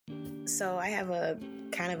So I have a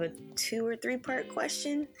kind of a 2 or 3 part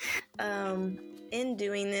question. In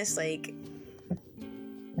doing this, like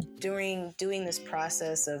during doing this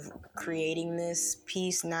process of creating this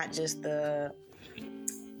piece, not just the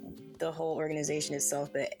whole organization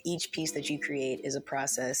itself, but each piece that you create is a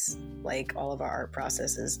process, like all of our art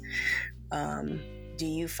processes. Do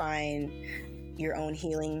you find your own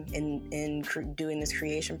healing in doing this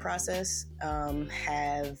creation process?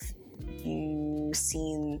 Have you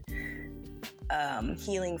seen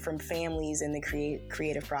healing from families in the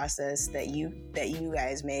creative process that you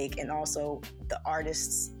guys make, and also the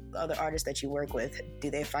other artists that you work with? Do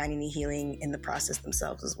they find any healing in the process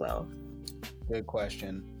themselves as well? Good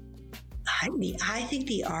question. I think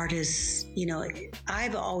the artists,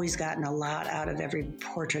 I've always gotten a lot out of every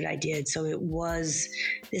portrait I did. So it was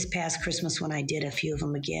this past Christmas when I did a few of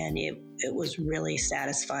them again, it was really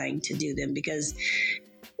satisfying to do them, because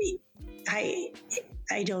I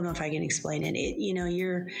don't know if I can explain it.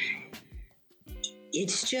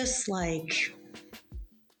 It's just like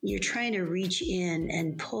you're trying to reach in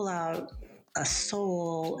and pull out a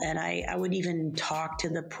soul. And I would even talk to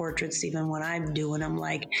the portraits, even when I'm doing them,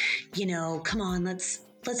 like, come on, let's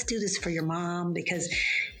do this for your mom, because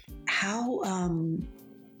how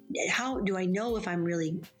do I know if I'm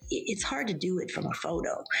really, it's hard to do it from a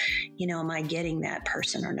photo. Am I getting that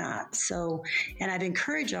person or not? So, and I've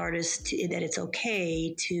encouraged artists that it's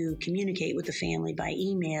okay to communicate with the family by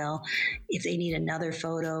email if they need another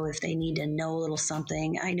photo, if they need to know a little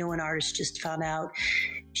something. I know an artist just found out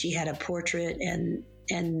she had a portrait and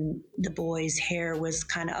the boy's hair was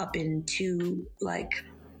kind of up in two like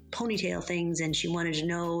ponytail things, and she wanted to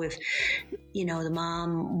know if the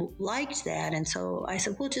mom liked that. And so I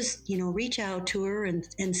said, well, just reach out to her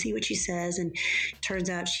and see what she says. And turns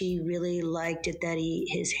out she really liked it that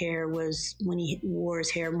his hair was, when he wore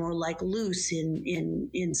his hair, more like loose in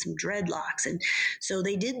some dreadlocks. And so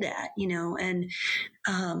they did that, and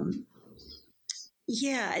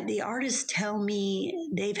yeah, the artists tell me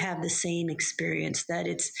they've had the same experience, that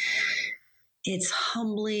it's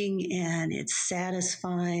humbling and it's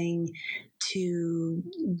satisfying to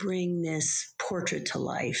bring this portrait to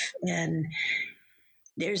life. And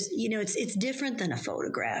there's, it's different than a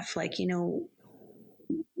photograph. Like, you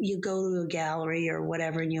go to a gallery or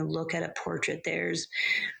whatever and you look at a portrait, there's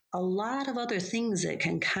a lot of other things that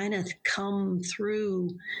can kind of come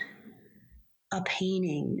through a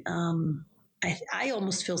painting. I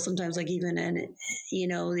almost feel sometimes like even you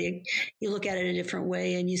look at it a different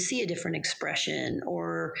way and you see a different expression,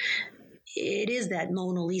 or it is that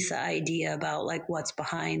Mona Lisa idea about like what's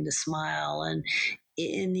behind the smile and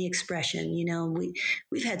in the expression.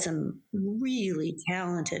 We've had some really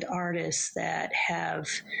talented artists that have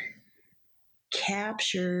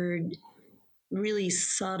captured really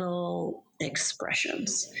subtle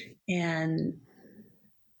expressions and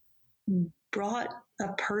brought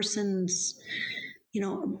a person's,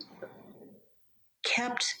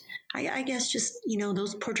 I guess just,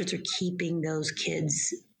 those portraits are keeping those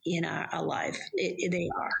kids alive. They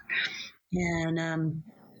are. And,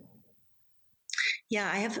 yeah,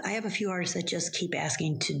 I have a few artists that just keep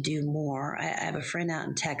asking to do more. I have a friend out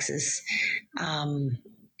in Texas, and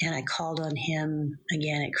I called on him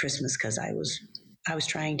again at Christmas because I was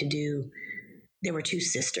trying to do. There were 2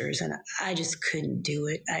 sisters, and I just couldn't do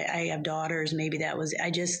it. I have daughters. Maybe that was, I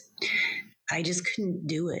just couldn't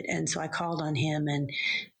do it. And so I called on him, and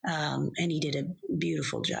he did a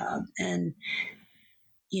beautiful job. And,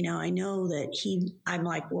 I know that I'm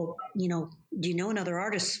like, well, do you know another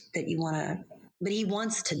artist that you want to, but he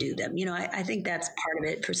wants to do them. I think that's part of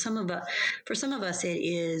it. For some of us, it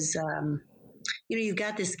is, you've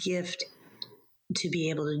got this gift to be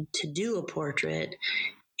able to do a portrait,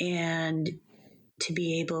 and to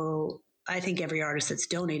be able, I think every artist that's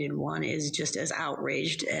donated one is just as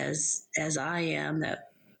outraged as I am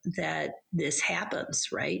that this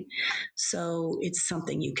happens, right? So it's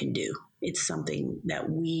something you can do. It's something that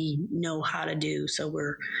we know how to do. So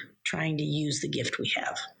we're trying to use the gift we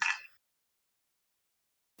have.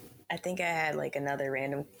 I think I had like another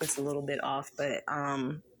random, it's a little bit off, but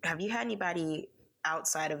have you had anybody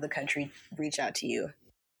outside of the country reach out to you?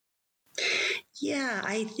 Yeah,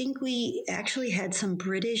 I think we actually had some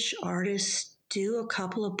British artists do a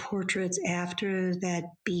couple of portraits after that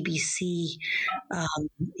BBC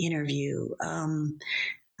interview.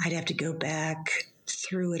 I'd have to go back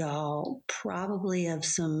through it all, probably of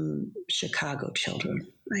some Chicago children,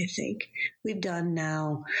 I think. We've done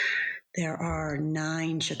now, there are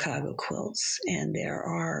 9 Chicago quilts, and there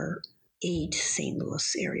are 8 St.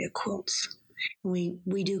 Louis area quilts.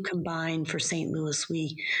 We do combine for St. Louis.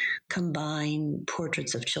 We combine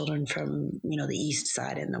portraits of children from the east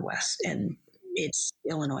side and the west, and it's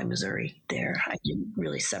Illinois, Missouri. There, I can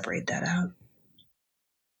really separate that out.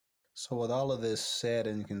 So, with all of this said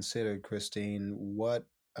and considered, Christine, what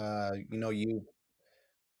you've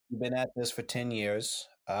been at this for 10 years.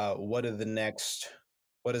 What does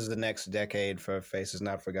the next decade for Faces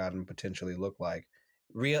Not Forgotten potentially look like?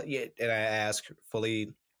 And I ask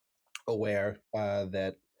fully aware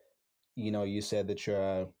that you said that you're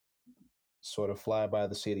a sort of fly by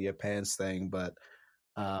the seat of your pants thing, but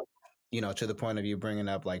to the point of you bringing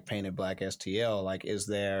up like Painted Black STL, like is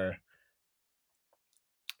there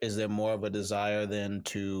more of a desire then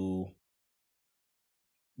to,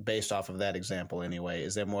 based off of that example anyway,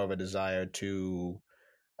 is there more of a desire to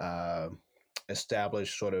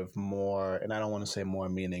establish sort of more, and I don't want to say more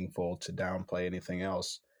meaningful to downplay anything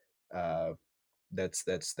else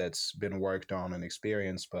that's been worked on and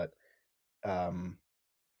experienced, but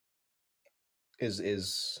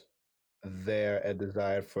is there a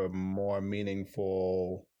desire for more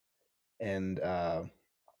meaningful and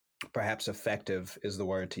perhaps effective is the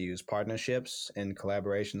word to use, partnerships and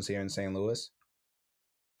collaborations here in St. Louis?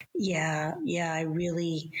 Yeah, I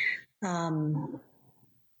really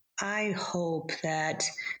I hope that,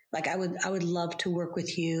 like, I would love to work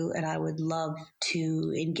with you, and I would love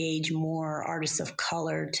to engage more artists of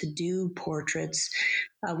color to do portraits.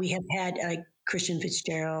 We have had Christian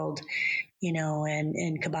Fitzgerald,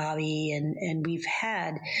 and Kababi, and we've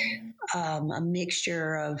had a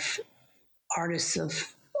mixture of artists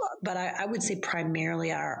but I would say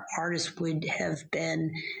primarily our artists would have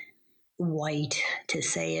been white, to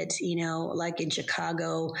say it, like in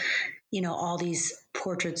Chicago, all these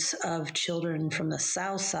portraits of children from the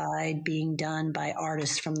South Side being done by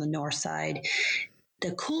artists from the North Side.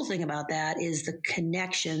 The cool thing about that is the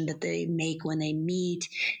connection that they make when they meet,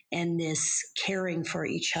 and this caring for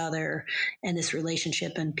each other and this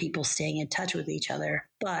relationship and people staying in touch with each other.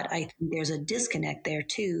 But I think there's a disconnect there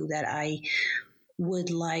too that I would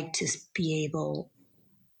like to be able,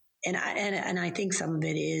 and I think some of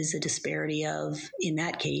it is a disparity of, in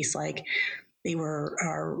that case, like they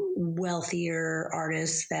are wealthier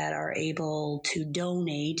artists that are able to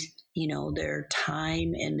donate, their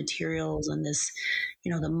time and materials and this,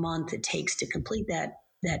 the month it takes to complete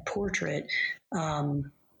that portrait,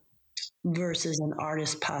 versus an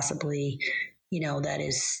artist possibly, that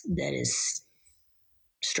is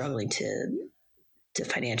struggling to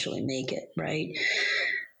financially make it, right?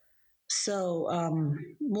 So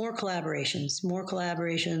more collaborations.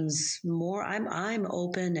 I'm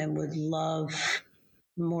open and would love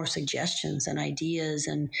more suggestions and ideas,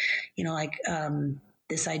 and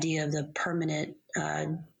this idea of the permanent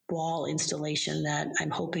wall installation that I'm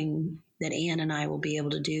hoping that Anne and I will be able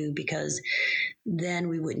to do, because then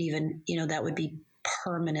we wouldn't even, that would be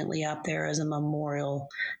permanently up there as a memorial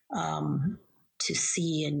to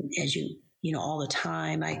see, and as all the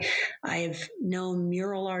time. I've known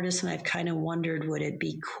mural artists, and I've kind of wondered, would it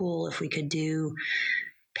be cool if we could do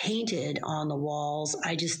painted on the walls?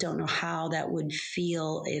 I just don't know how that would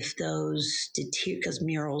feel if those because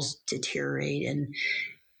murals deteriorate, and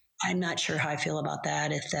I'm not sure how I feel about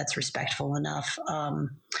that, if that's respectful enough.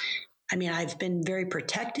 I've been very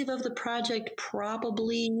protective of the project,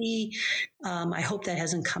 probably. I hope that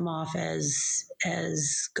hasn't come off as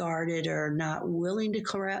guarded or not willing to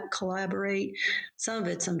collaborate. Some of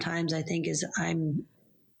it sometimes I think is I'm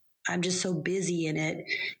just so busy in it,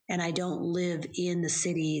 and I don't live in the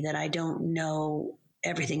city that I don't know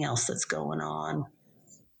everything else that's going on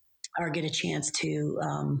or get a chance to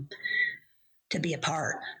be a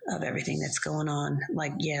part of everything that's going on.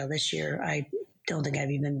 Like, this year I don't think I've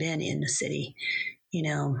even been in the city.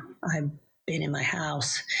 I've been in my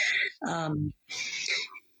house.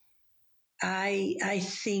 I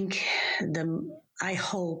think I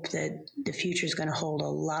hope that the future is going to hold a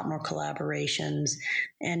lot more collaborations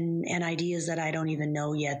and ideas that I don't even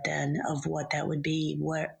know yet then of what that would be.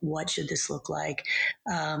 What should this look like?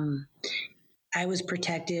 I was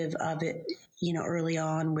protective of it, early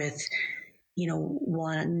on with,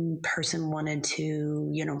 one person wanted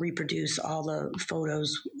to, reproduce all the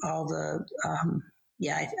photos, all the,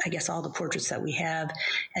 I guess all the portraits that we have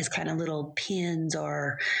as kind of little pins,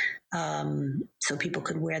 or so people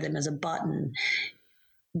could wear them as a button.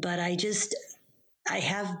 But I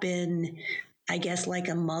have been, I guess, like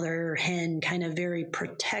a mother hen, kind of very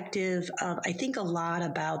protective of, I think a lot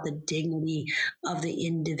about the dignity of the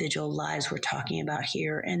individual lives we're talking about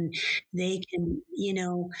here. And they can,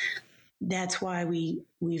 that's why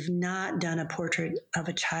we've not done a portrait of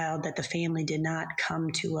a child that the family did not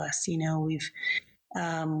come to us.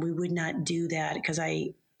 we would not do that, because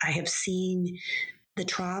I have seen the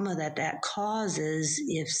trauma that causes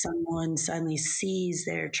if someone suddenly sees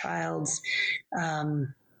their child's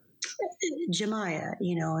Jemiah,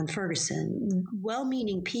 and Ferguson.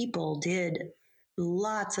 Well-meaning people did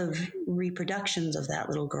lots of reproductions of that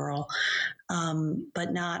little girl,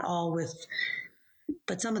 but not all with.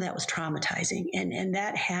 But some of that was traumatizing, and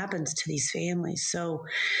that happens to these families. So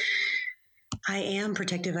I am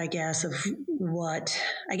protective, I guess, of what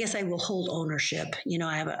I guess I will hold ownership.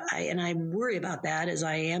 I worry about that as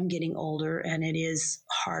I am getting older and it is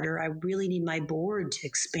harder. I really need my board to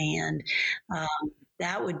expand.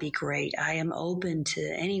 That would be great. I am open to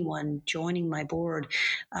anyone joining my board.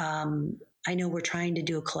 I know we're trying to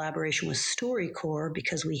do a collaboration with StoryCorps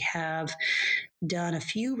because we have done a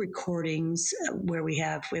few recordings where we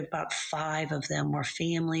have about 5 of them where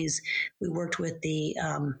families. We worked with the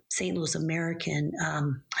St. Louis American.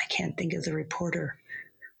 I can't think of the reporter.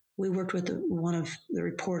 We worked with one of the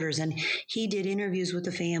reporters, and he did interviews with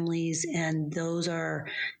the families. And there's a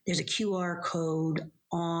QR code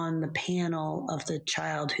on the panel of the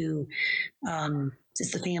child who.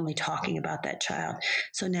 It's the family talking about that child.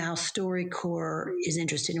 So now StoryCorps is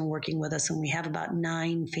interested in working with us, and we have about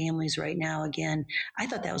 9 families right now. Again, I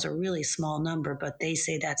thought that was a really small number, but they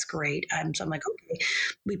say that's great. So I'm like, okay,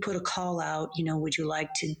 we put a call out. Would you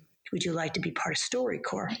like to be part of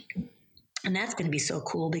StoryCorps? And that's going to be so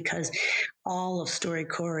cool because all of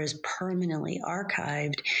StoryCorps is permanently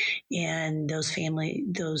archived, and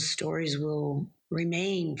those stories will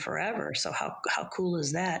remain forever. So how cool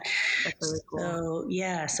is that? That's really cool. So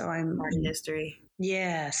yeah, so I'm part of history.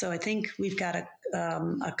 Yeah, so I think we've got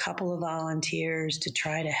a couple of volunteers to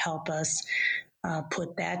try to help us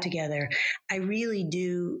put that together. I really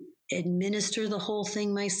do administer the whole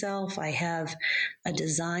thing myself. I have a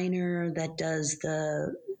designer that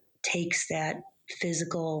takes that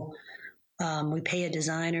physical. We pay a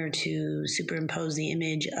designer to superimpose the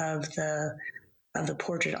image of the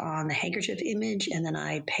portrait on the handkerchief image, and then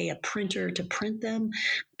I pay a printer to print them.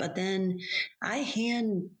 But then I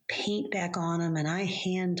hand paint back on them, and I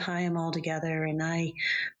hand tie them all together, and I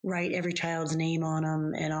write every child's name on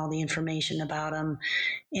them and all the information about them.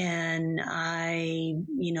 And I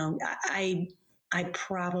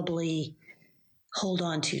probably hold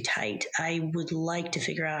on too tight. I would like to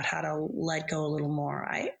figure out how to let go a little more.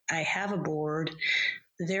 I have a board.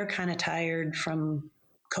 They're kind of tired from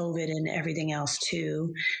COVID and everything else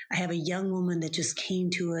too. I have a young woman that just came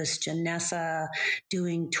to us, Janessa,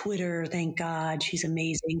 doing Twitter. Thank God, she's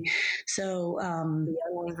amazing. So the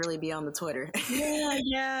young ones really be on the Twitter.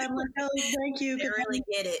 Yeah. I'm like, oh, thank you. They really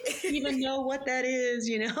get it. Even know what that is,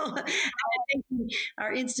 I think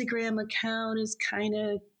our Instagram account is kind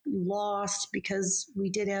of lost because we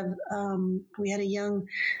did have we had a young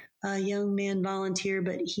man volunteer,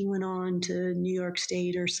 but he went on to New York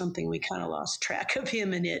State or something. We kind of lost track of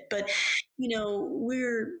him in it. But,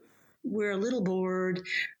 we're a little bored.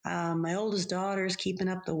 My oldest daughter's keeping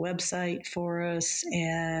up the website for us.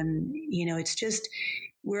 And, it's just,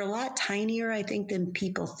 we're a lot tinier, I think, than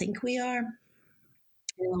people think we are.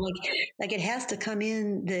 Like it has to come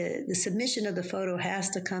in, the submission of the photo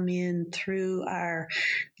has to come in through our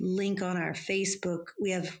link on our Facebook.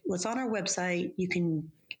 We have what's on our website. You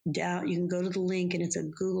can go to the link, and it's a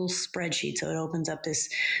Google spreadsheet. So it opens up this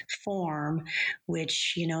form,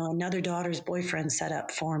 which, another daughter's boyfriend set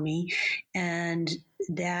up for me. And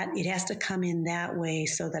that it has to come in that way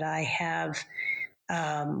so that I have,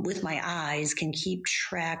 with my eyes, can keep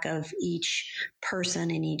track of each person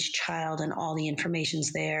and each child, and all the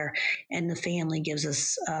information's there. And the family gives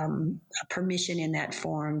us a permission in that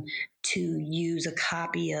form to use a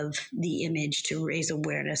copy of the image to raise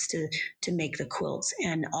awareness to make the quilts.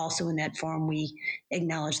 And also in that form, we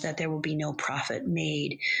acknowledge that there will be no profit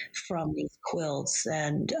made from these quilts,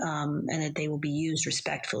 and that they will be used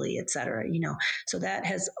respectfully, et cetera. So that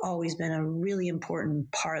has always been a really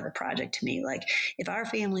important part of the project to me. Like, if our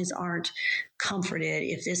families aren't comforted,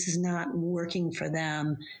 if this is not working for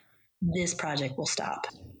them, this project will stop.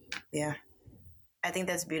 Yeah. I think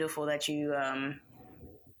that's beautiful that you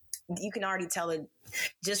can already tell it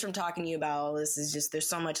just from talking to you about all this. Is just, there's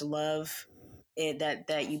so much love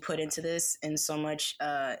that you put into this, and so much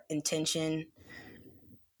intention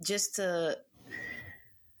just to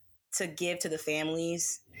give to the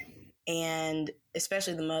families, and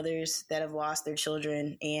especially the mothers that have lost their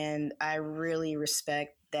children. And I really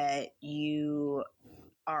respect that you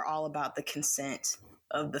are all about the consent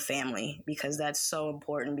of the family, because that's so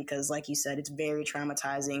important. Because like you said, it's very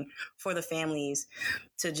traumatizing for the families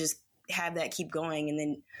to just have that keep going. And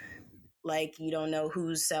then, like, you don't know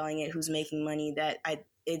who's selling it, who's making money. That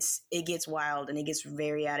it gets wild and it gets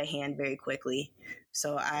very out of hand very quickly.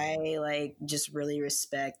 So I like just really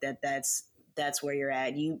respect that that's where you're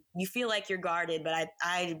at. You feel like you're guarded, but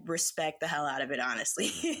I respect the hell out of it,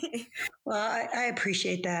 honestly. Well, I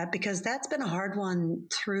appreciate that because that's been a hard one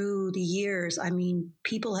through the years. I mean,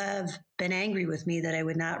 people have been angry with me that I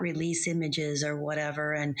would not release images or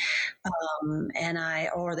whatever, and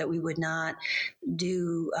or that we would not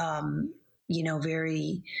do,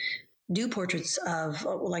 very do portraits of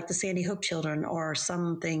like the Sandy Hook children or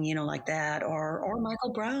something, like that, or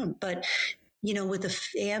Michael Brown. But with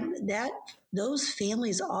those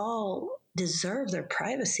families all deserve their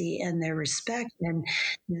privacy and their respect. And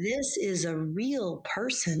this is a real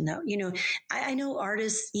person. I know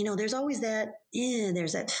artists, there's always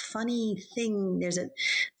there's that funny thing. There's a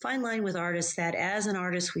fine line with artists that as an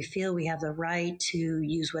artist, we feel we have the right to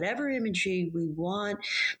use whatever imagery we want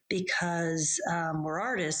because we're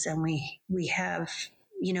artists and we have,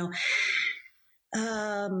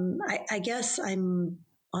 I guess I'm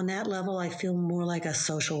on that level, I feel more like a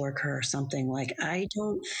social worker or something. Like I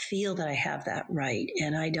don't feel that I have that right.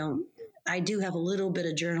 And I do have a little bit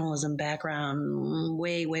of journalism background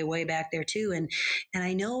way, way, way back there too. And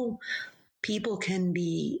I know people can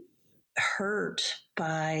be hurt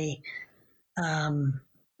by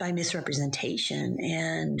misrepresentation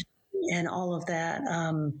and all of that.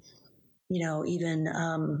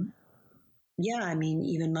 Even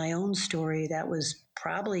my own story, that was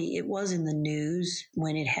it was in the news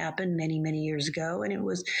when it happened many, many years ago, and it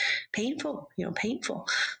was painful.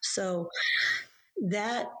 So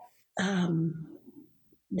that,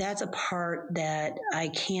 that's a part that I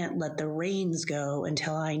can't let the reins go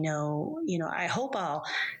until I know,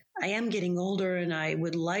 I am getting older and I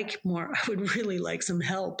would really like some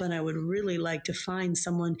help and I would really like to find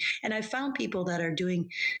someone. And I found people that are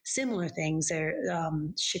doing similar things. There,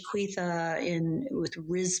 Shaquitha with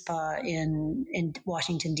RISPA in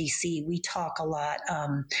Washington, D.C. We talk a lot,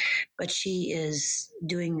 but she is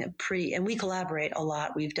doing and we collaborate a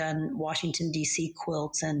lot. We've done Washington, D.C.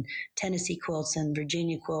 quilts and Tennessee quilts and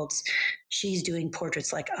Virginia quilts. She's doing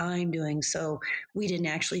portraits like I'm doing. So we didn't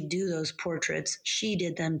actually do those portraits. She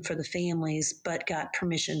did them for the families, but got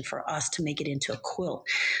permission for us to make it into a quilt.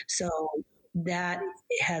 So that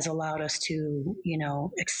has allowed us to,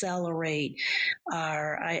 accelerate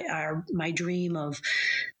my dream of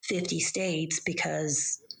 50 states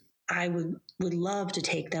because I would love to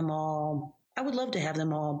take them all. I would love to have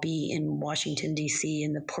them all be in Washington, D.C.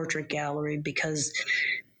 in the portrait gallery because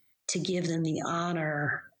to give them the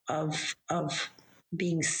honor of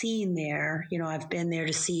being seen there. I've been there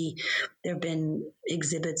to see, there have been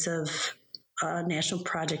exhibits of national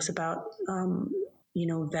projects about,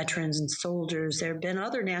 veterans and soldiers. There have been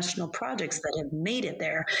other national projects that have made it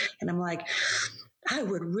there. And I'm like, I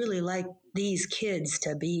would really like these kids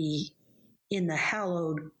to be in the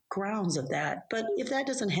hallowed grounds of that. But if that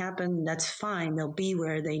doesn't happen, that's fine. They'll be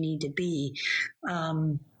where they need to be.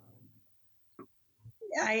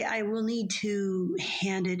 I will need to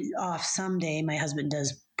hand it off someday. My husband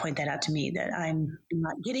does point that out to me that I'm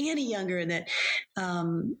not getting any younger and that,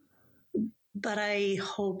 but I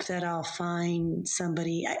hope that I'll find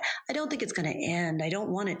somebody. I don't think it's going to end. I don't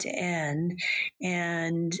want it to end.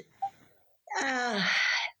 And,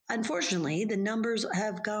 unfortunately, the numbers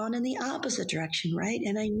have gone in the opposite direction, right?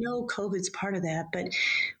 And I know COVID's part of that, but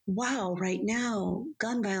wow, right now,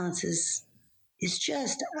 gun violence is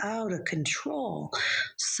just out of control.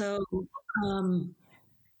 So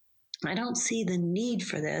I don't see the need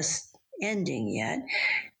for this ending yet.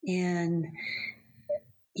 And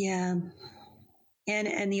yeah.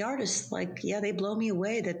 And the artists, they blow me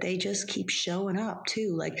away that they just keep showing up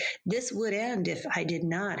too. Like this would end if I did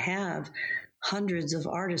not have hundreds of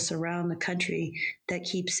artists around the country that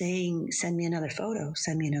keep saying, send me another photo,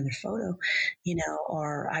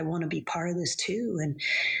 or I want to be part of this too. And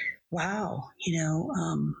wow,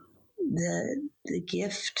 the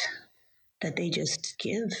gift that they just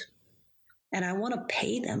give. And I want to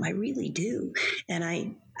pay them. I really do. And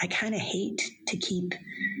I kind of hate to keep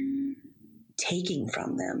taking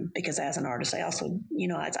from them because as an artist, I also,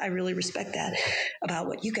 I really respect that about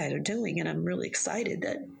what you guys are doing. And I'm really excited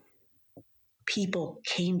that people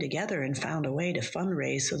came together and found a way to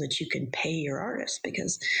fundraise so that you can pay your artists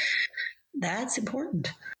because that's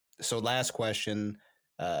important. So last question,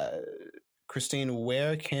 Christine,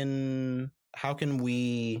 how can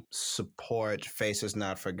we support Faces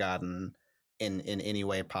Not Forgotten in any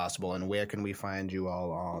way possible? And where can we find you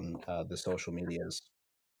all on the social medias?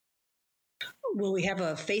 Well, we have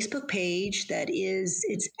a Facebook page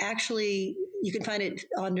it's actually you can find it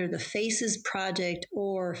under the Faces Project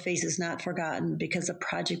or Faces Not Forgotten, because the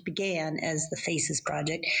project began as the Faces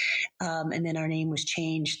Project, and then our name was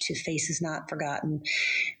changed to Faces Not Forgotten.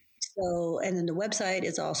 So, and then the website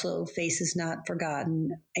is also Faces Not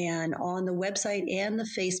Forgotten. And on the website and the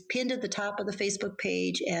pinned at the top of the Facebook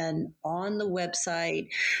page and on the website,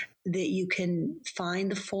 that you can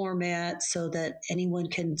find the format so that anyone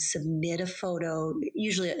can submit a photo.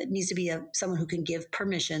 Usually it needs to be someone who can give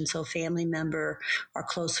permission, so a family member or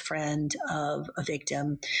close friend of a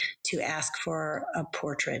victim, to ask for a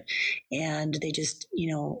portrait. And they just,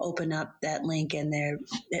 open up that link, and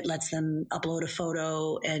it lets them upload a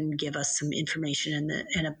photo and give us some information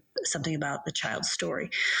and something about the child's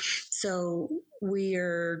story. So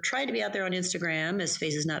we're trying to be out there on Instagram as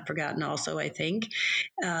Faces Not Forgotten also, I think,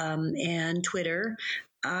 and Twitter.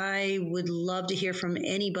 I would love to hear from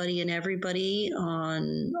anybody and everybody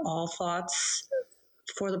on all thoughts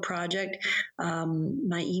for the project.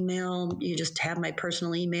 My email, you just have my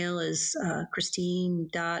personal email, is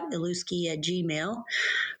christine.iluski@gmail.com.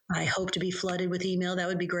 I hope to be flooded with email. That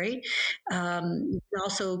would be great. You can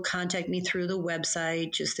also contact me through the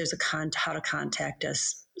website. Just there's a how to contact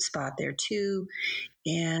us spot there too.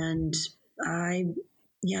 And I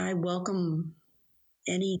welcome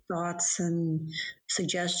any thoughts and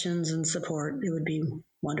suggestions and support. It would be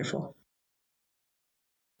wonderful.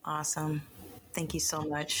 Awesome. Thank you so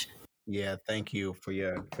much. Yeah, thank you for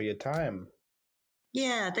your time.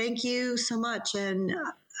 Yeah, thank you so much. And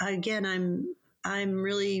again, I'm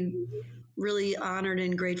really, really honored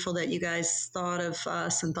and grateful that you guys thought of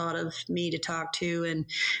us and thought of me to talk to. And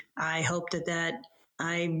I hope that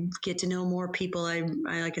I get to know more people. I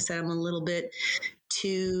like I said, I'm a little bit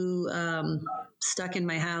too stuck in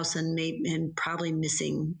my house and probably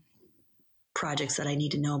missing projects that I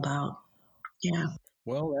need to know about.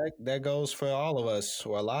 Well, that goes for all of us,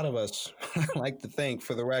 or a lot of us, I like to think,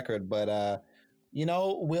 for the record. But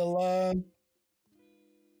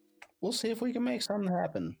we'll see if we can make something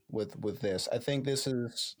happen with this. I think this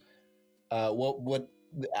is what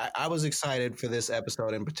I was excited for this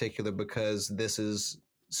episode in particular, because this is,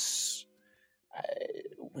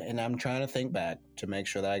 and I'm trying to think back to make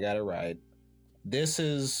sure that I got it right. This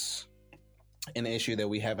is an issue that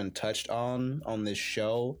we haven't touched on this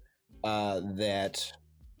show. That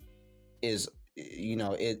is,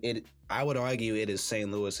 I would argue it is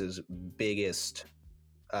St. Louis's biggest,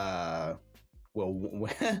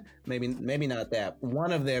 maybe not that,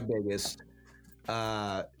 one of their biggest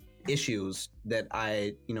issues that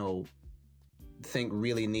I, think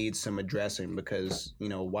really needs some addressing, because,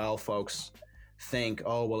 while folks think,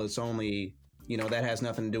 oh, well, it's only, that has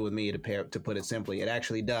nothing to do with me, to put it simply, it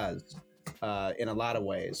actually does. In a lot of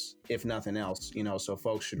ways, if nothing else, so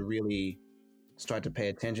folks should really start to pay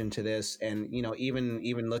attention to this. And,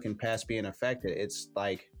 even looking past being affected, it's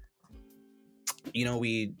like,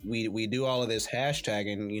 we do all of this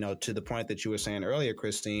hashtagging, to the point that you were saying earlier,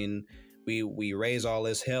 Christine, we raise all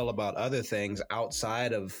this hell about other things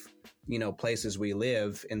outside of, places we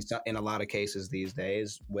live in a lot of cases these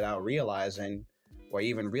days, without realizing or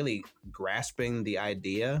even really grasping the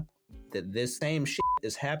idea that this same shit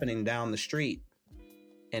is happening down the street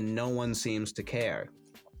and no one seems to care.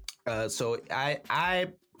 So I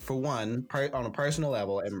for one, on a personal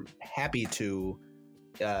level, am happy to,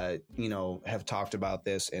 have talked about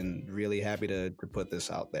this, and really happy to put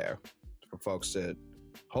this out there for folks to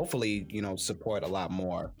hopefully, support a lot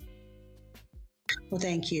more. Well,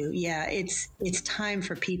 thank you. Yeah, it's time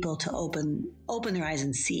for people to open their eyes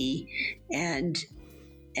and see, and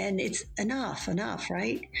it's enough,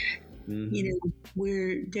 right?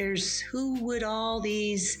 Mm-hmm. Who would all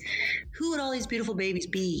these beautiful babies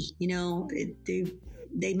be?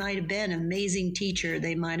 They might have been an amazing teacher.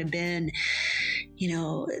 They might have been,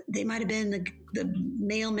 the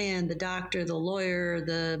mailman, the doctor, the lawyer,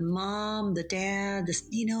 the mom, the dad,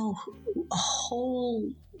 a whole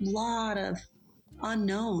lot of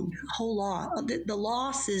unknown, a whole lot. The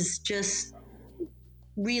loss is just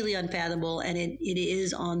really unfathomable, and it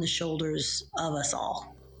is on the shoulders of us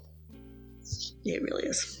all. It really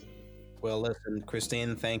is. Well, listen,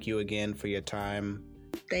 Christine, thank you again for your time.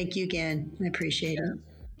 Thank you again. I appreciate it.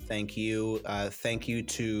 Thank you. Thank you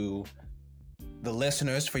to the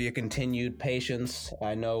listeners for your continued patience.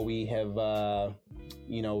 I know we have,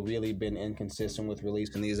 really been inconsistent with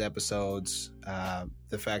releasing these episodes.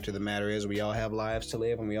 The fact of the matter is we all have lives to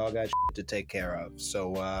live and we all got shit to take care of.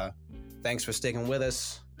 So thanks for sticking with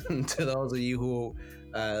us. To those of you who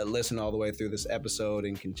listen all the way through this episode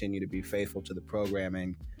and continue to be faithful to the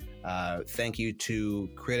programming. Thank you to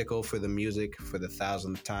Critical for the music for the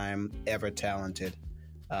 1,000th time. Ever talented.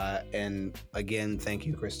 And again, thank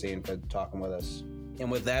you, Christine, for talking with us. And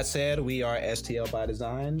with that said, we are STL by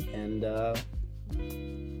Design, and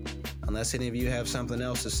unless any of you have something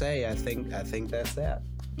else to say, I think that's that.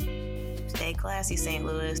 Stay classy, St.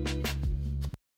 Louis.